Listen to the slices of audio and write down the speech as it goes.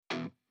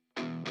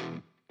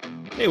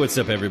Hey, what's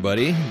up,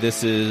 everybody?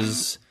 This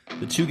is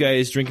the Two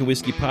Guys Drinking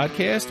Whiskey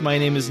podcast. My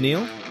name is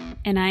Neil.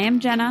 And I am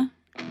Jenna.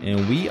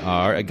 And we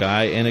are a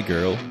guy and a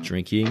girl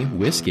drinking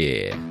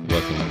whiskey.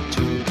 Welcome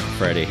to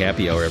Friday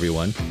Happy Hour,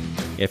 everyone.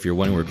 If you're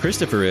wondering where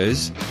Christopher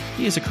is,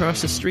 he is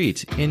across the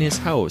street in his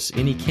house,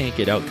 and he can't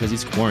get out because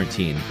he's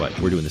quarantined. But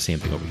we're doing the same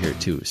thing over here,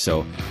 too.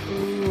 So,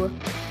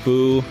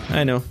 boo.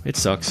 I know, it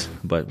sucks,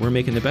 but we're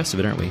making the best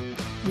of it, aren't we?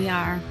 We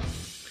are.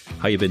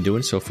 How you been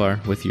doing so far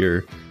with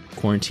your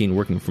quarantine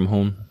working from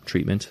home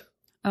treatment?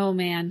 Oh,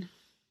 man.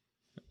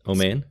 Oh,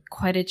 man?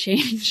 Quite a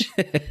change.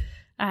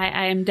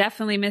 I am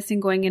definitely missing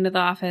going into the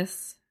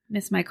office,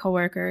 miss my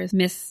coworkers,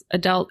 miss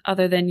adult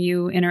other than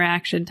you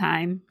interaction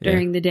time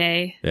during the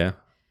day. Yeah.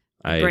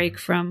 Break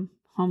from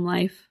home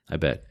life. I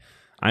bet.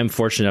 I'm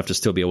fortunate enough to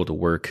still be able to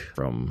work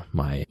from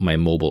my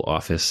mobile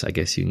office, I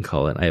guess you can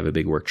call it. I have a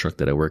big work truck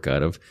that I work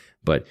out of.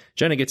 But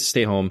Jenna gets to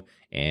stay home,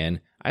 and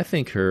I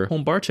think her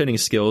home bartending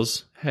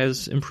skills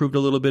has improved a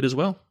little bit as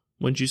well.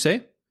 Wouldn't you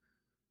say?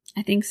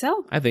 I think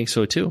so. I think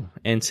so, too.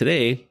 And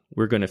today,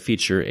 we're going to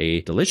feature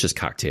a delicious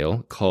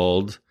cocktail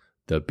called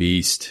The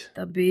Beast.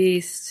 The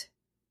Beast.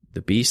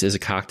 The Beast is a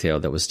cocktail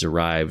that was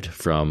derived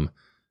from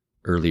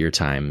earlier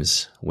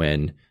times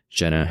when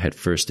Jenna had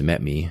first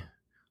met me.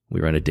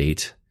 We were on a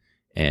date,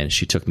 and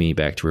she took me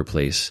back to her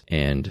place,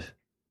 and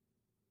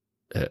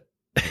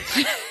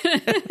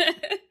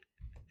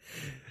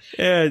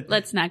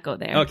let's not go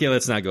there. Okay,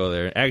 let's not go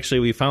there. Actually,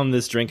 we found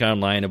this drink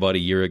online about a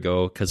year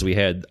ago because we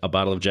had a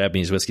bottle of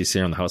Japanese whiskey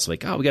sitting around the house.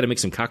 Like, we got to make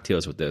some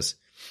cocktails with this.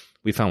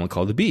 We found one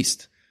called The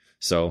Beast.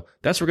 So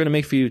that's what we're going to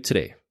make for you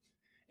today.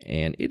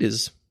 And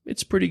it's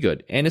pretty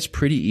good. And it's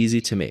pretty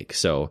easy to make.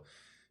 So,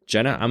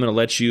 Jenna, I'm going to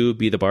let you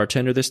be the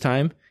bartender this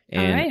time.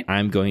 And right.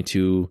 I'm going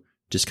to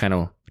just kind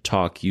of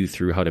talk you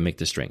through how to make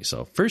this drink.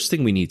 So first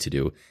thing we need to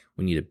do,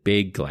 we need a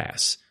big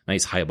glass,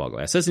 nice highball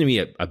glass. Doesn't need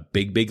to be a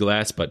big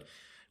glass, but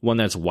one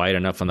that's wide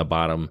enough on the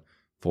bottom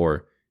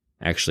for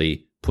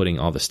actually putting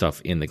all the stuff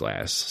in the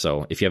glass.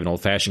 So if you have an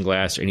old-fashioned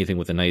glass or anything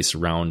with a nice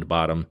round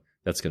bottom,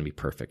 that's going to be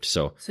perfect.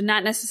 So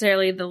not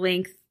necessarily the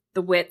length,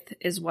 the width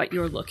is what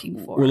you're looking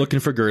for. We're looking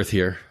for girth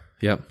here.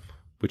 Yep.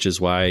 Which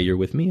is why you're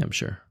with me, I'm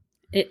sure.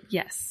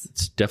 Yes.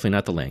 It's definitely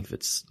not the length.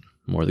 It's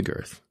more the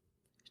girth.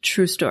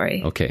 True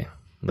story. Okay.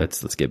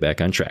 Let's get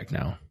back on track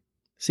now.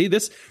 See,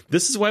 this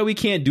is why we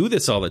can't do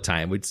this all the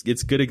time.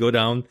 It's going to go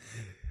down.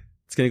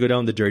 It's going to go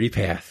down the dirty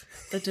path.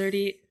 The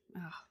dirty.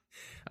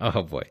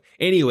 Oh, boy.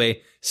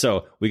 Anyway,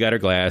 so we got our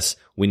glass.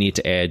 We need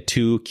to add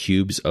 2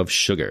 cubes of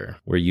sugar.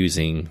 We're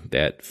using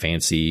that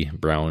fancy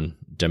brown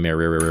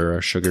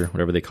Demerara sugar,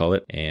 whatever they call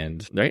it.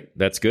 And right,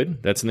 that's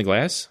good. That's in the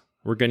glass.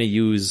 We're going to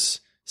use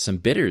some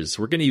bitters.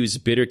 We're going to use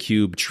Bitter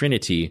Cube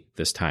Trinity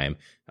this time.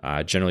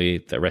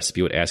 Generally, the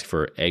recipe would ask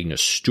for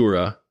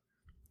Angostura,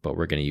 but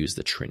we're going to use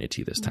the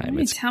Trinity this time.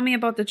 Tell me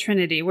about the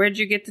Trinity. Where'd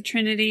you get the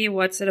Trinity?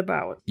 What's it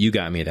about? You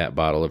got me that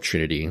bottle of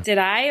Trinity. Did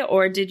I,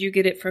 or did you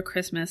get it for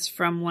Christmas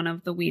from one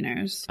of the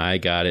wieners? I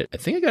got it. I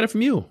think I got it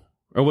from you.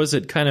 Or was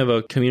it kind of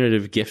a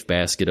commemorative gift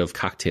basket of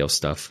cocktail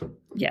stuff?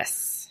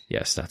 Yes.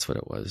 Yes, that's what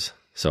it was.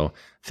 So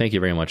thank you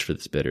very much for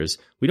this bitters.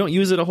 We don't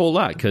use it a whole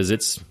lot because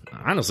it's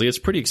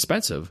pretty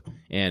expensive.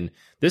 And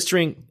this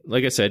drink,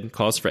 like I said,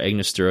 calls for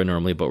Angostura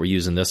normally, but we're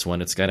using this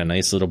one. It's got a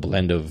nice little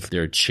blend of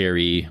their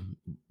cherry,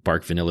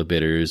 bark vanilla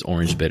bitters,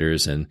 orange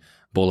bitters, and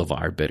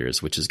Boulevard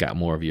bitters, which has got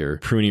more of your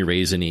pruny,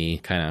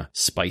 raisiny kind of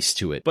spice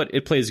to it. But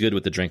it plays good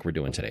with the drink we're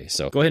doing today.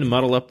 So go ahead and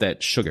muddle up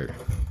that sugar.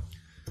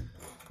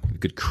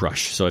 Good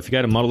crush. So if you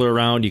got a muddler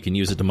around, you can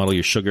use it to muddle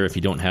your sugar. If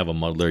you don't have a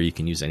muddler, you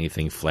can use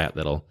anything flat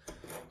that'll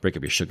break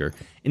up your sugar.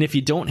 And if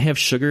you don't have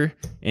sugar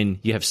and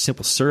you have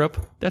simple syrup,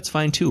 that's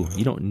fine too.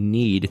 You don't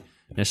need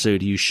necessarily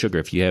to use sugar.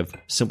 If you have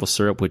simple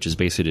syrup, which is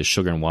basically just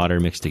sugar and water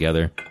mixed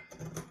together,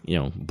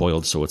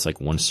 boiled so it's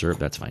like one syrup,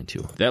 that's fine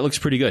too. That looks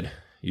pretty good.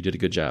 You did a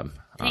good job.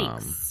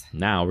 Thanks.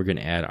 Now we're going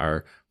to add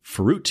our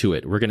fruit to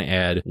it. We're going to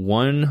add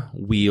 1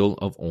 wheel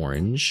of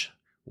orange,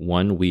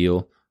 1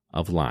 wheel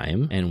of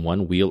lime, and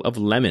 1 wheel of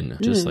lemon,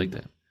 just like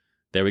that.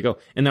 There we go.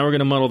 And now we're going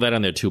to muddle that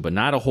on there too, but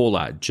not a whole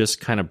lot. Just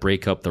kind of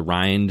break up the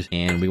rind,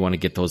 and we want to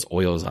get those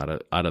oils out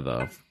of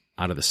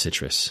the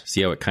citrus.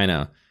 See how it kind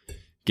of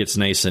gets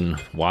nice and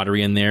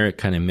watery in there? It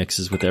kind of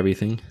mixes with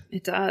everything.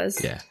 It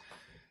does. Yeah.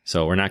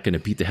 So we're not going to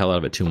beat the hell out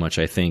of it too much.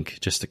 I think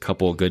just a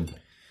couple good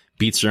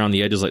beats around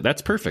the edges. Like,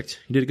 that's perfect.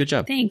 You did a good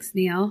job. Thanks,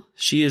 Neil.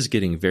 She is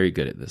getting very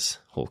good at this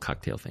whole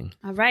cocktail thing.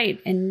 All right.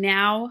 And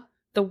now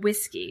the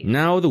whiskey.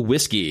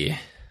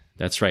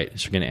 That's right.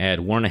 So we're going to add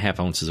 1.5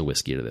 ounces of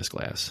whiskey to this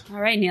glass. All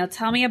right, Neil,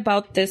 tell me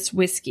about this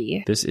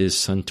whiskey. This is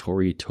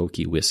Suntory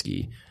Toki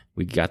whiskey.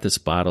 We got this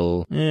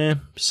bottle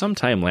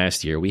sometime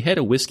last year. We had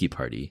a whiskey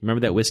party.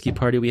 Remember that whiskey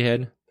party we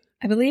had?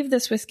 I believe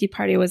this whiskey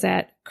party was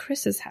at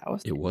Chris's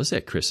house. It was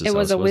at Chris's house. It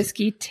was a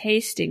whiskey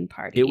tasting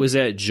party. It was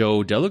at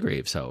Joe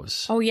Delagrave's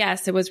house. Oh,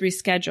 yes. It was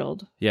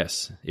rescheduled.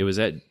 Yes. It was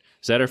at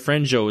our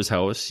friend Joe's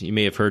house. You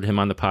may have heard him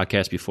on the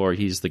podcast before.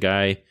 He's the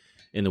guy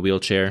in the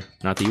wheelchair.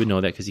 Not that you would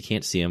know that because you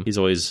can't see him. He's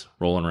always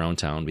rolling around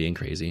town being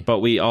crazy. But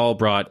we all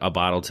brought a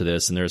bottle to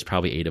this, and there was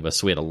probably 8 of us.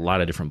 So we had a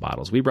lot of different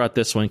bottles. We brought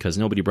this one because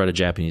nobody brought a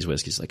Japanese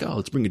whiskey. It's like, oh,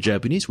 let's bring a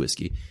Japanese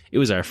whiskey. It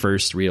was our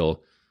first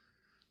real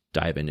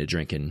dive into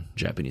drinking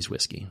Japanese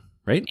whiskey,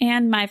 right?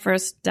 And my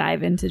first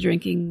dive into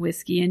drinking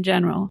whiskey in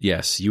general.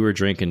 Yes, you were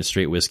drinking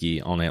straight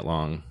whiskey all night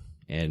long,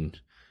 and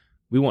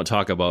we won't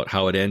talk about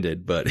how it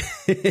ended, but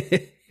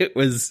it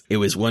was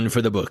one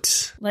for the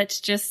books. Let's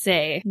just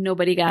say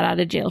nobody got out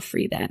of jail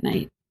free that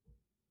night.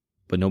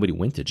 But nobody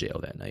went to jail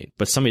that night.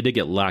 But somebody did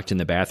get locked in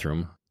the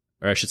bathroom.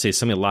 Or I should say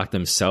somebody locked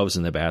themselves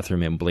in the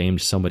bathroom and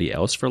blamed somebody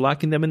else for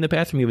locking them in the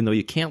bathroom, even though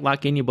you can't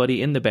lock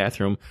anybody in the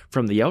bathroom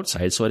from the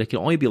outside, so it can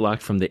only be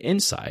locked from the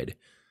inside.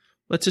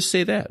 Let's just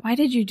say that. Why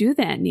did you do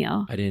that,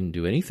 Neil? I didn't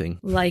do anything.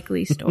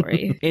 Likely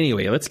story.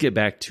 Anyway, let's get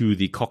back to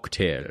the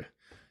cocktail.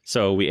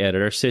 So we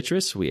added our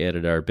citrus, we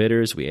added our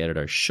bitters, we added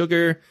our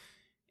sugar,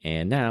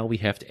 and now we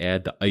have to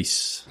add the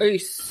ice.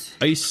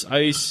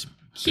 Ice.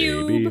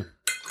 Cube. Baby.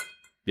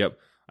 Yep,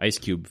 ice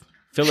cube.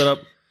 Fill it up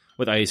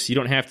with ice. You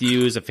don't have to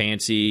use a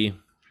fancy,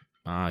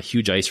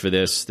 huge ice for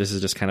this. This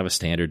is just kind of a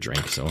standard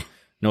drink, so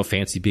no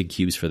fancy big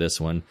cubes for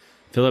this one.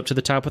 Fill it up to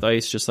the top with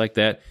ice, just like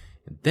that.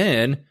 And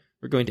then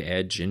we're going to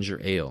add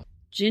ginger ale.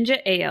 Ginger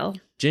ale.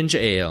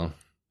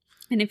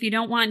 And if you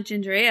don't want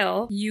ginger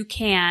ale, you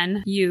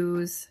can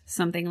use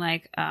something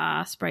like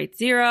Sprite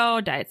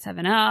Zero, Diet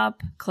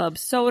 7-Up, Club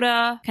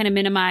Soda. Kind of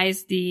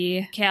minimize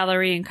the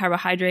calorie and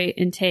carbohydrate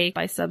intake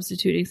by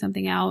substituting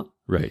something out.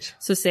 Right.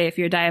 So say if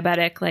you're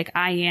diabetic like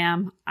I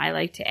am, I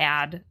like to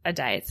add a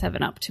Diet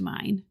 7-Up to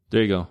mine.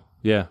 There you go.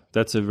 Yeah,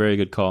 that's a very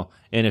good call.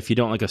 And if you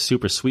don't like a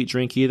super sweet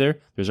drink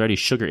either, there's already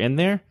sugar in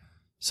there.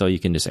 So you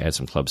can just add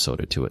some club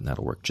soda to it, and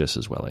that'll work just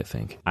as well, I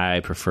think. I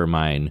prefer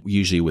mine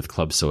usually with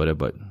club soda,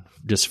 but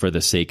just for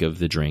the sake of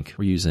the drink,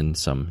 we're using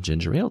some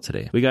ginger ale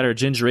today. We got our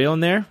ginger ale in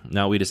there.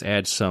 Now we just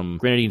add some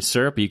grenadine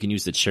syrup. You can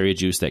use the cherry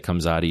juice that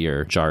comes out of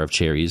your jar of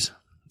cherries.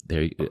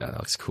 There, that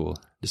looks cool.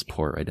 Just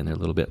pour it right in there a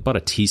little bit. About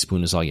a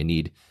teaspoon is all you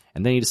need.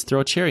 And then you just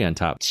throw a cherry on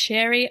top.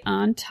 Cherry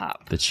on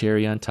top. The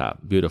cherry on top.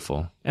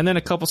 Beautiful. And then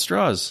a couple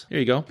straws. There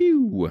you go.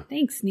 Pew.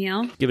 Thanks,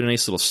 Neil. Give it a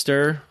nice little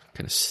stir.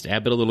 Kind of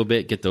stab it a little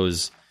bit. Get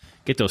those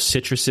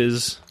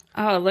citruses.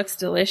 Oh, it looks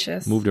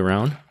delicious. Moved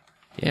around.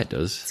 Yeah, it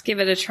does. Let's give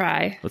it a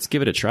try. Let's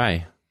give it a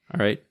try. All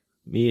right.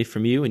 Me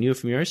from you and you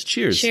from yours.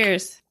 Cheers.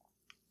 Cheers.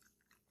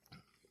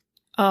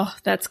 Oh,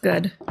 that's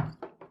good.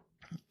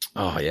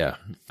 Oh, yeah.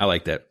 I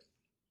like that.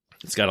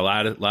 It's got a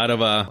lot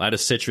of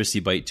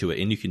citrusy bite to it,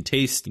 and you can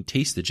taste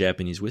the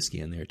Japanese whiskey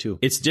in there too.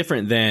 It's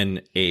different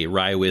than a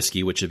rye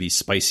whiskey, which would be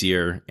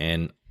spicier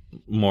and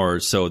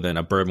more so than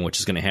a bourbon, which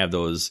is going to have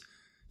those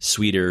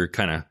sweeter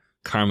kind of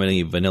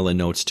caramely vanilla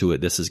notes to it.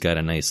 This has got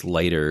a nice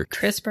lighter,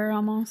 crisper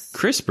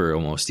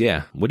almost.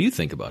 Yeah. What do you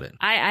think about it?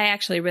 I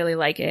actually really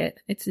like it.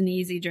 It's an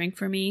easy drink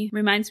for me.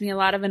 Reminds me a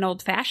lot of an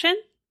old fashioned,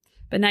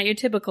 but not your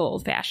typical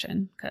old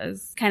fashioned,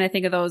 because kind of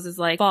think of those as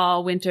like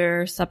fall,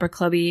 winter, supper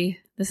clubby.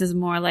 This is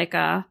more like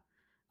oh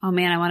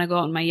man, I want to go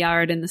out in my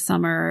yard in the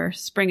summer, or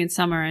spring and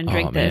summer and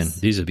drink this. Man,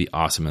 these would be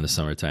awesome in the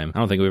summertime. I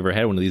don't think we've ever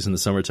had one of these in the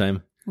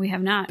summertime. We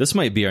have not. This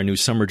might be our new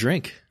summer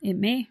drink. It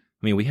may.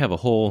 I mean, we have a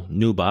whole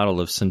new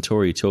bottle of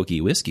Suntory Toki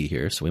whiskey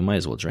here, so we might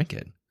as well drink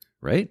it,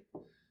 right?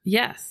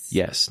 Yes.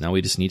 Yes. Now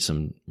we just need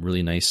some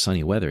really nice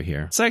sunny weather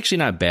here. It's actually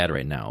not bad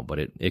right now, but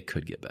it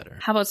could get better.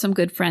 How about some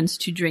good friends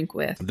to drink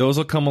with? Those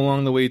will come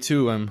along the way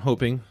too, I'm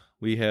hoping.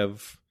 We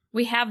have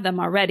them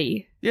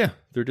already. Yeah,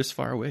 they're just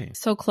far away.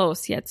 So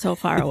close, yet so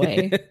far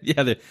away.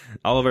 Yeah,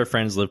 all of our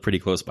friends live pretty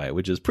close by,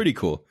 which is pretty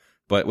cool.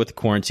 But with the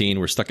quarantine,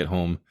 we're stuck at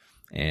home,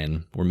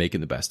 and we're making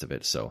the best of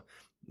it. So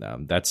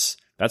that's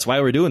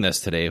why we're doing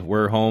this today.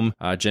 We're home.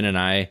 Jen and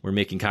I, we're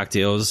making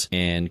cocktails,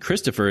 and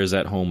Christopher is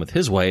at home with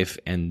his wife,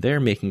 and they're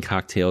making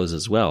cocktails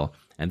as well.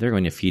 And they're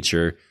going to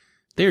feature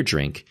their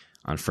drink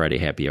on Friday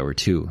Happy Hour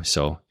too.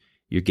 So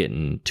you're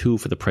getting 2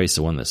 for the price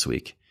of 1 this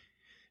week.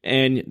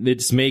 And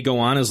this may go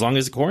on as long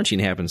as the quarantine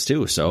happens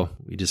too. So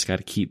we just got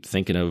to keep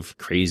thinking of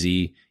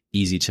crazy,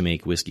 easy to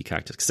make whiskey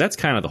cocktails, because that's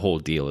kind of the whole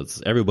deal. It's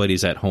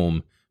everybody's at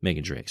home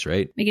making drinks,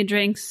 right? Making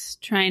drinks,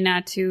 trying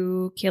not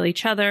to kill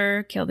each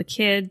other, kill the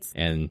kids.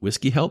 And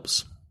whiskey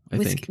helps, I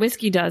think.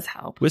 Whiskey does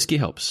help. Whiskey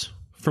helps.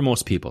 For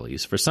most people, at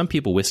least. For some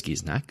people,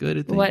 whiskey's not good,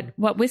 I think.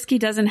 What whiskey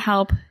doesn't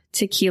help,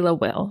 tequila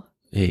will.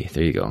 Hey,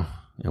 there you go.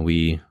 And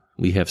we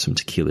have some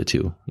tequila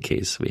too, in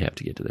case we have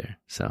to get to there.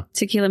 So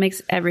tequila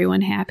makes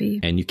everyone happy.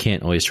 And you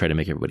can't always try to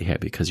make everybody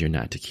happy because you're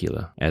not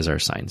tequila, as our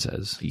sign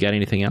says. You got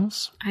anything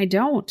else? I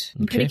don't.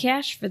 I'm pretty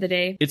cash for the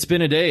day. It's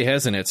been a day,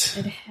 hasn't it?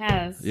 It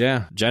has.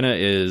 Yeah. Jenna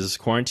is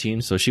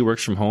quarantined, so she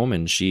works from home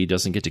and she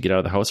doesn't get to get out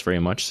of the house very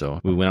much.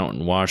 So we went out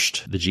and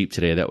washed the Jeep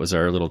today. That was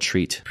our little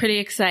treat. Pretty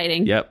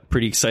exciting. Yep.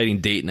 Pretty exciting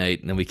date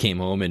night. And then we came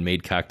home and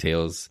made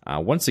cocktails.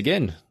 Once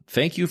again,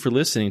 thank you for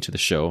listening to the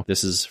show.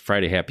 This is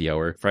Friday Happy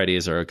Hour.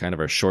 Fridays are kind of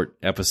our short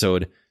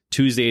episode.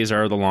 Tuesdays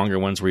are the longer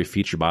ones where we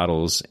feature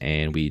bottles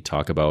and we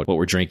talk about what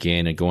we're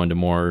drinking and go into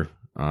more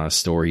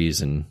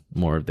stories and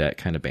more of that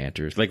kind of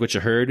banter. Like what you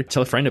heard,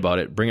 tell a friend about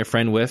it. Bring a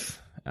friend with.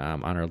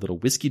 on our little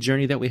whiskey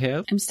journey that we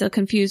have. I'm still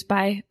confused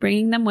by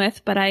bringing them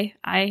with, but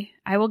I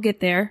will get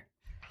there.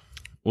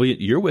 Well,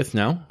 you're with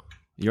now.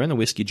 You're on the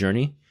whiskey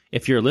journey.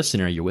 If you're a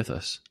listener, you're with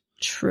us.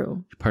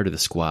 True. You're part of the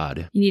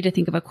squad. You need to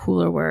think of a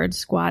cooler word.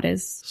 Squad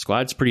is.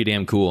 Squad's pretty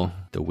damn cool.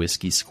 The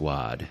whiskey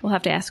squad. We'll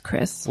have to ask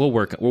Chris. We'll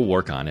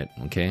work on it,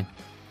 okay?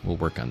 We'll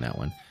work on that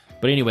one.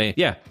 But anyway,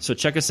 yeah, so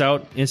check us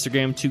out.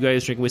 Instagram, 2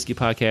 Guys Drinking Whiskey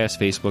Podcast.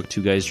 Facebook,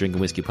 2 Guys Drinking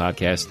Whiskey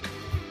Podcast.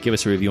 Give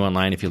us a review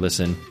online if you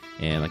listen.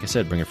 And like I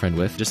said, bring a friend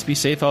with. Just be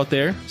safe out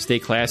there. Stay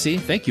classy.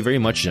 Thank you very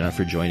much, Jenna,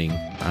 for joining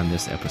on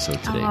this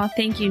episode today. Oh,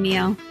 thank you,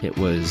 Neil. It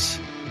was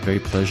very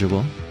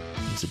pleasurable.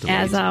 It was a delight.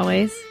 As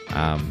always.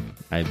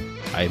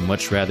 I'd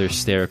much rather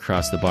stare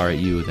across the bar at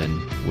you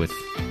than with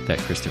that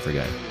Christopher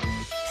guy.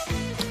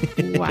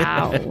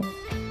 Wow.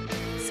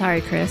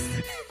 Sorry, Chris.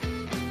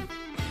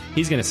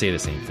 He's going to say the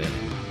same thing,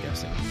 I'm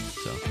guessing.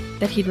 So.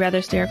 That he'd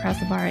rather stare across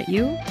the bar at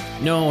you?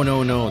 No.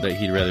 That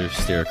he'd rather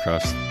stare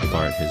across the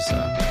bar at his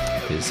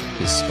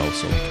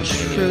spousal.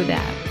 True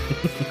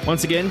that.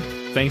 Once again,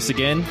 thanks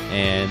again,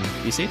 and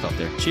be safe out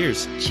there.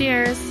 Cheers.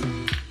 Cheers.